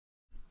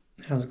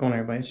How's it going,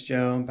 everybody? It's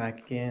Joe. I'm back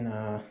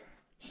again.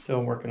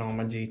 Still working on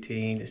my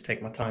GT. Just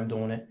take my time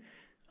doing it.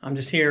 I'm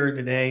just here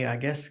today, I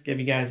guess, give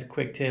you guys a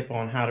quick tip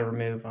on how to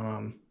remove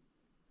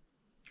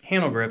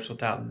handle grips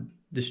without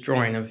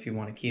destroying them if you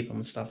want to keep them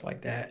and stuff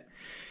like that.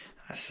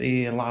 I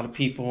see a lot of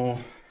people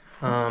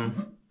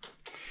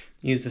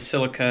use the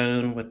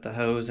silicone with the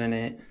hose in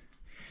it,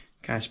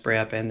 kind of spray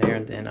up in there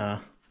and then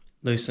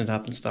loosen it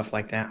up and stuff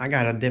like that. I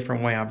got a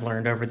different way I've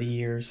learned over the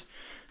years.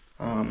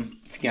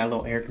 If you got a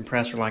little air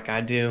compressor like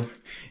I do,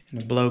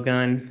 and a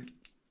blowgun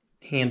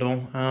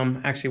handle,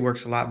 actually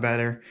works a lot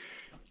better.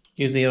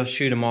 Usually it'll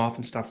shoot them off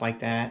and stuff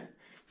like that.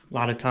 A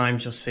lot of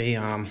times you'll see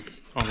on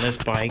this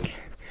bike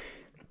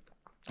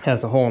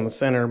has a hole in the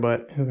center,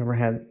 but whoever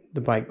had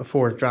the bike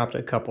before has dropped it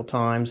a couple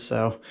times,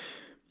 so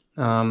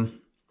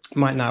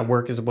might not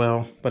work as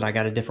well, but I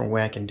got a different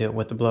way I can do it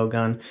with the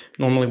blowgun.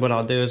 Normally what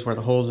I'll do is where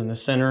the hole's in the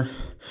center,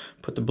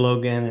 put the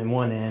blowgun in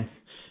one end,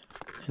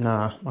 and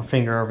my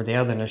finger over the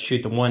other, and I'll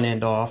shoot the one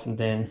end off and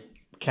then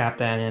cap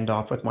that end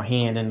off with my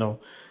hand, and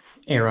it'll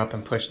air up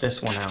and push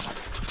this one out.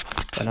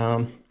 But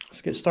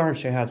let's get started and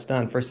show you how it's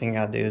done. First thing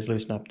I gotta do is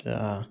loosen up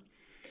the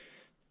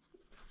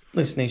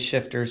loosen these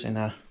shifters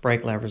and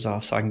brake levers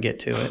off so I can get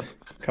to it.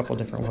 A couple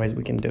different ways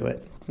we can do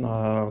it.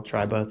 I'll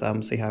try both of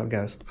them, see how it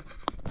goes.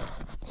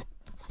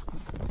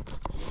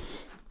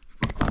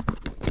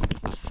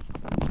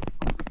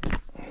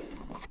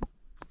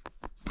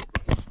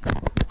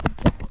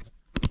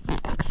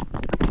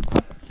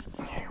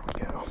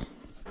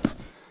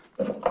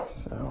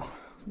 So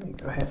let me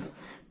go ahead and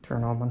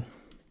turn on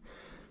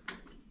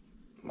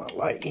my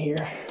light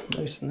here,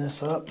 loosen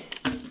this up.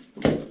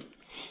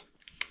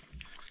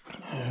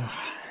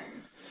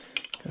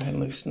 Go ahead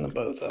and loosen them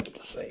both up at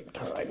the same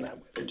time, that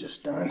way they're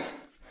just done.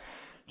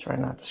 Try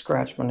not to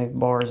scratch my new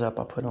bars up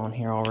I put on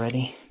here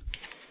already.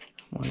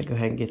 I want to go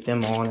ahead and get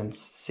them on and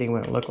see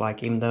what it looked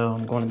like, even though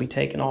I'm going to be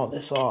taking all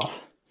this off.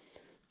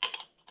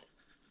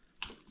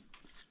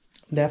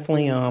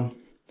 Definitely, if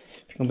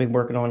you're going to be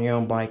working on your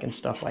own bike and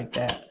stuff like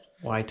that,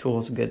 Y-tool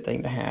is a good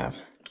thing to have.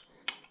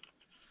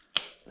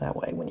 That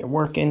way when you're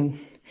working,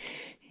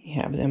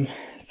 you have them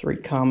 3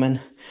 common,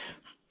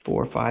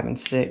 4, 5, and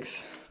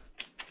 6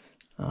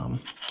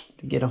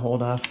 to get a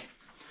hold of.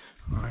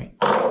 Alright,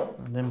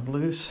 and then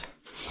loose.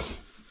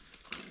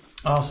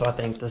 Also, I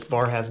think this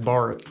bar has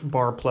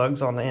bar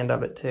plugs on the end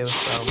of it too,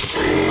 so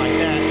like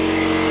that.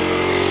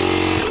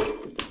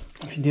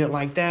 If you do it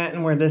like that,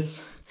 and where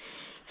this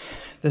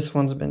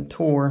one's been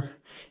tore,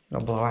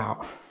 it'll blow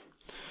out.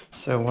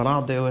 So what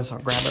I'll do is I'll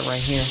grab it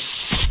right here,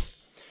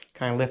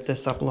 kind of lift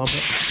this up a little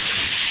bit.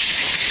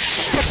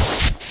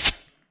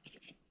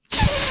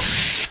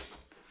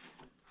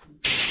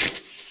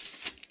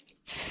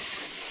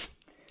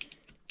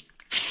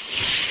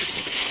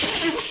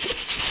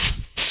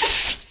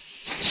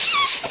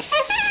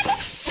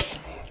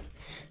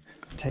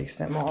 Takes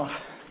them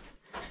off.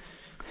 A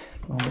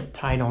little bit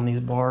tight on these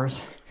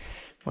bars.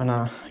 When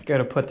I go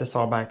to put this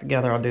all back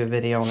together, I'll do a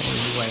video on the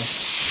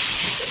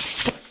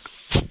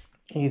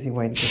easy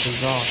way to get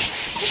these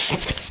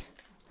off.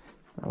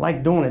 I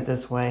like doing it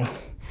this way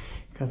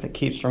because it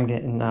keeps from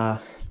getting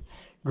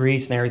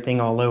grease and everything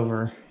all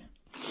over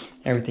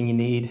everything you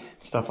need,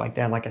 stuff like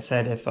that. Like I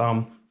said, if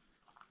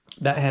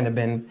that hadn't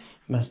been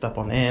messed up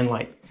on the end,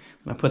 like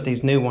when I put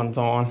these new ones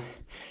on,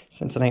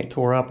 since it ain't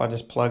tore up, I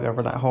just plug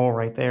over that hole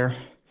right there,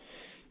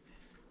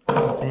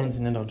 ends,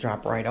 and then it'll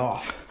drop right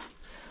off.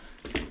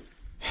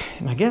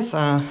 And I guess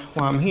while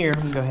I'm here,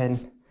 I'm gonna go ahead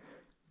and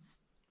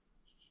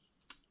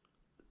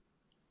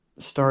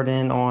start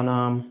in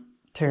on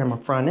tearing my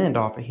front end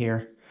off of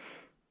here.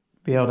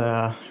 Be able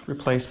to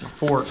replace my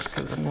forks,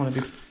 because I'm going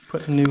to be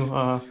putting new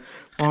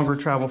longer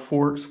travel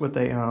forks with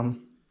a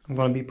I'm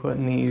going to be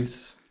putting these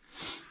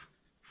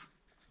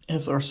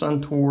as our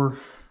Suntour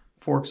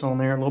forks on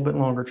there, a little bit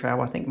longer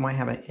travel. I think it might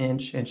have an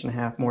inch and a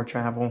half more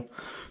travel,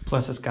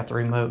 plus it's got the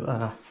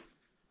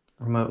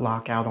remote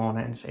lockout on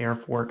it, and it's air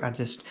fork. I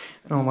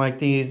don't like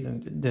these.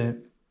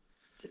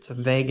 It's a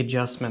vague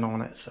adjustment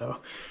on it. So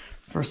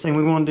first thing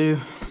we want to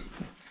do,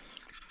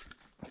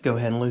 go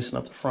ahead and loosen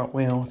up the front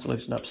wheel. Let's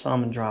loosen up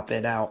some and drop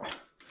it out.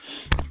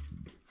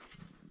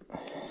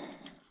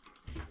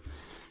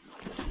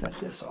 Just set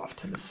this off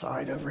to the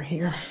side over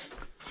here.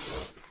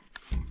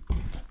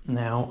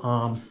 Now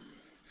I'm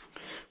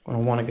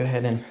going to want to go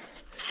ahead and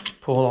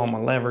pull all my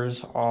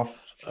levers off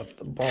of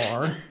the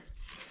bar,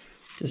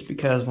 just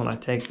because when I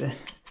take let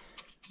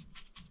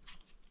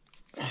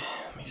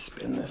me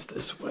spin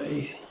this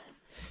way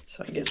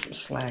so I get some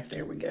slack.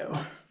 There we go.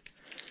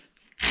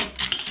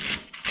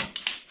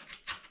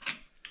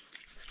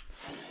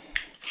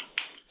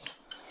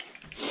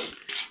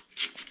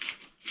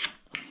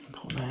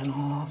 Pull that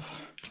off.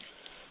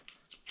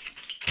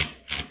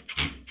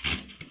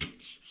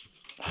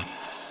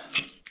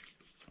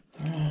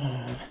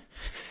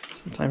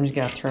 Sometimes you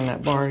gotta turn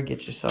that bar to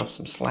get yourself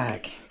some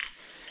slack.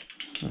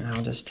 And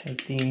I'll just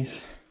take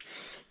these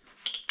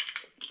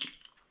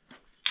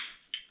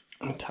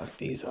and tuck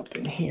these up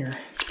in here.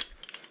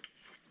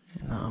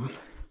 And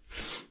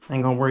I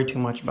ain't gonna worry too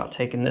much about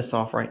taking this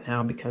off right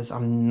now because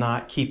I'm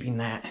not keeping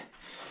that.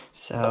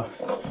 So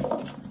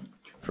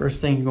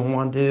first thing you're gonna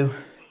want to do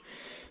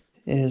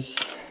is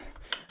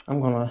I'm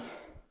gonna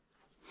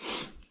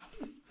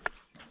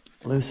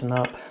loosen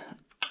up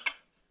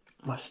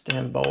my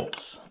stem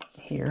bolts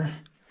here.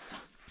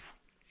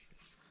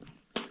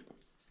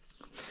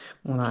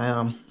 When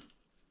I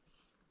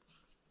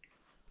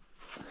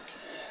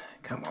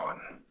come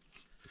on.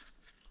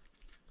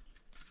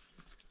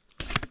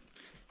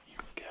 Here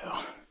we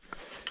go.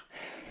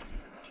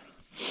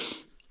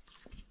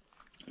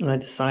 When I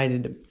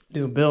decided to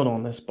do a build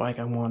on this bike,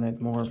 I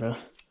wanted more of a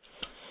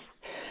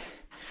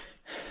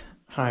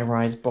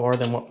high-rise bar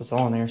than what was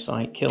on there, so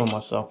I ain't killing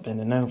myself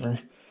bending over.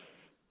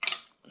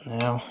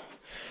 Now,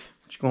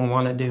 what you're going to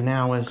want to do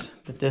now is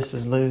that this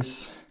is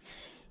loose.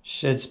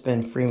 Should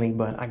spin freely,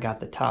 but I got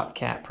the top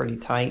cap pretty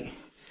tight.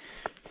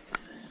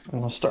 I'm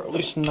going to start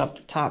loosening up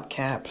the top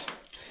cap.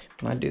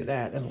 When I do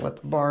that, it'll let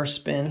the bar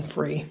spin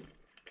free.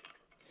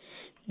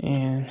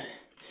 And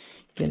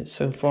get it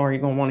so far,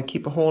 you're going to want to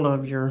keep a hold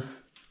of your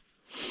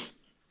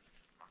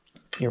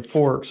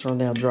forks or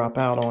they'll drop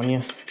out on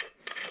you.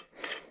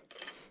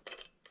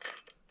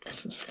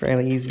 This is a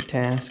fairly easy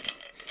task.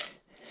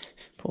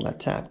 Pull that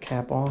top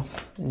cap off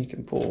and you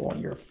can pull all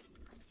your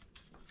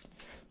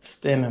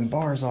stem and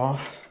bars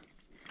off.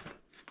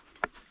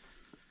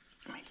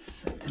 Let me just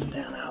set them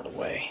down out of the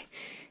way.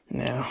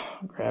 Now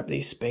grab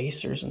these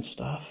spacers and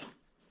stuff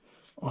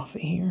off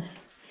of here.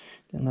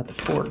 Then let the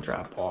fork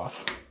drop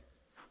off.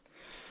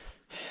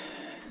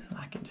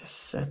 I can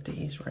just set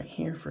these right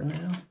here for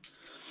now.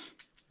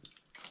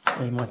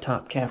 Leave my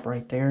top cap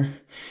right there.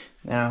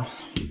 Now,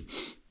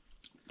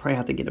 probably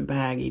have to get a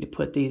baggie to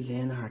put these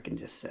in, or I can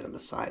just set them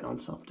aside on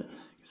something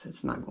because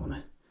it's not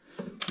going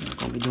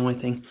to be doing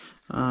anything.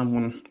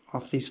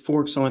 Off these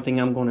forks, the only thing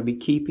I'm going to be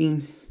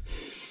keeping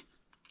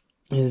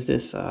is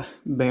this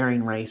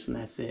bearing race, and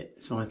that's it.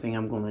 It's the only thing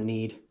I'm going to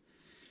need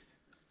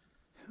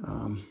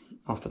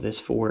off of this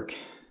fork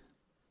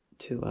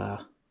to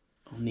I'll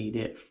need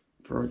it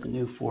for the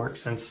new fork,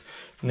 since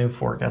the new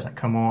fork doesn't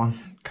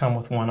come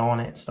with one on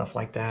it and stuff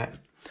like that.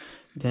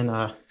 Then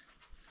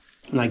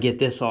when I get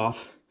this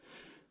off,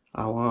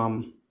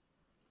 I'll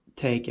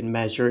take and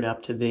measure it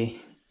up to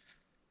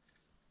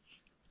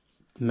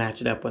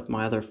match it up with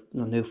my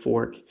new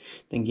fork,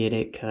 then get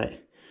it cut.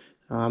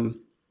 I'm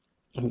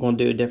going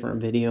to do a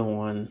different video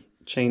on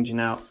taking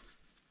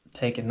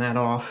that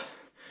off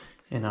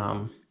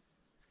and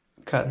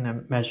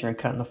measuring,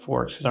 cutting the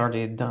forks, because I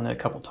already done it a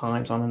couple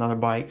times on other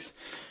bikes.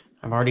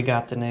 I've already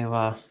got the new,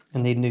 I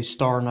need a new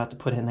star nut to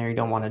put in there. You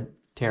don't want to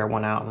tear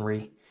one out and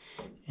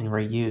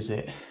reuse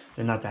it.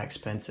 They're not that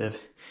expensive.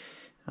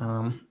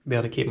 Be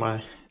able to keep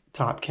my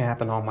top cap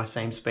and all my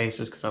same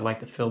spacers because I like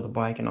to fill the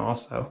bike, and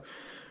also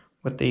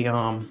with the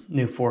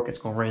new fork, it's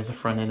going to raise the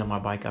front end of my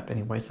bike up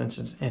anyway, since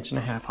it's 1.5 inches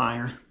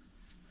higher.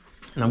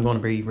 And I'm going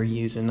to be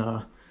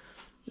reusing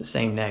the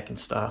same neck and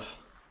stuff,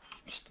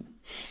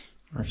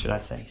 or should I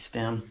say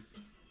stem.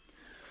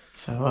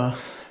 So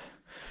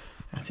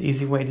that's an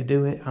easy way to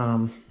do it.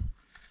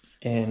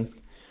 And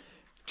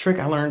trick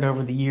I learned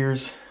over the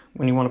years,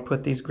 when you want to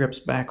put these grips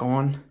back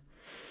on,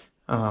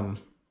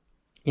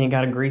 you ain't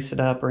got to grease it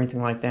up or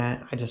anything like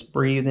that. I just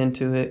breathe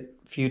into it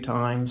a few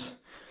times.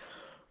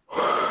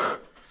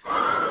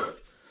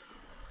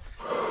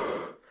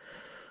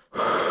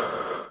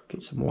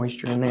 Get some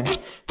moisture in there,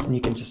 and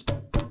you can just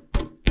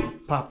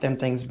pop them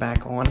things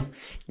back on.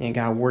 You ain't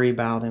got to worry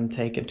about them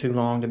taking too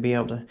long to be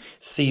able to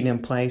seat in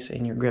place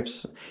and your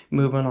grips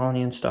moving on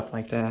you and stuff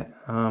like that.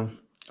 I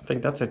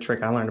think that's a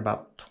trick I learned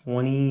about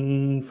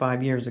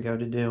 25 years ago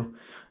to do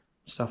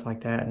stuff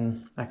like that,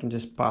 and I can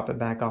just pop it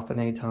back off at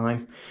any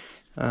time.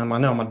 I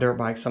know on my dirt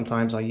bike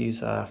sometimes I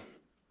use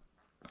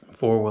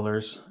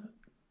four-wheelers,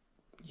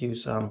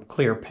 use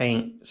clear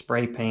paint,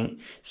 spray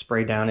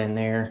down in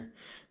there,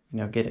 you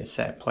know, get it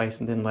set in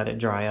place and then let it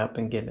dry up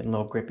and get a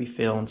little grippy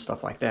feel and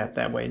stuff like that.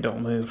 That way it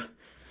don't move,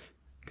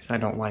 because I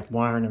don't like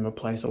wiring them in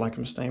place. I like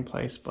them to stay in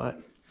place. But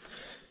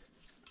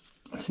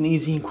it's an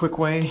easy and quick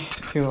way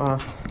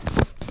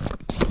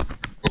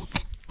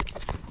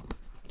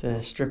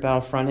to strip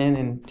out front end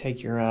and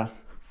take your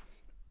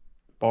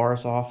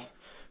bars off.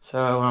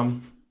 So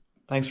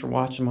thanks for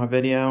watching my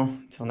video.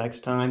 Until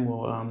next time,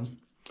 I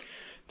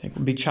think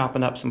we'll be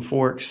chopping up some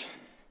forks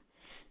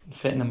and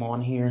fitting them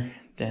on here.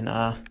 Then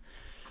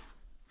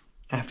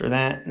after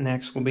that,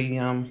 next we'll be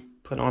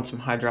putting on some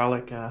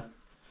hydraulic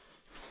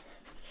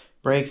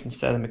brakes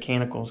instead of the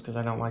mechanicals, because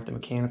I don't like the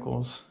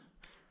mechanicals.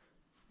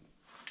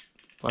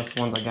 Plus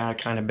the ones I got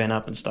kind of bent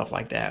up and stuff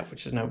like that,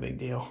 which is no big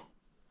deal.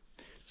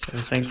 So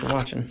thanks for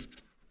watching.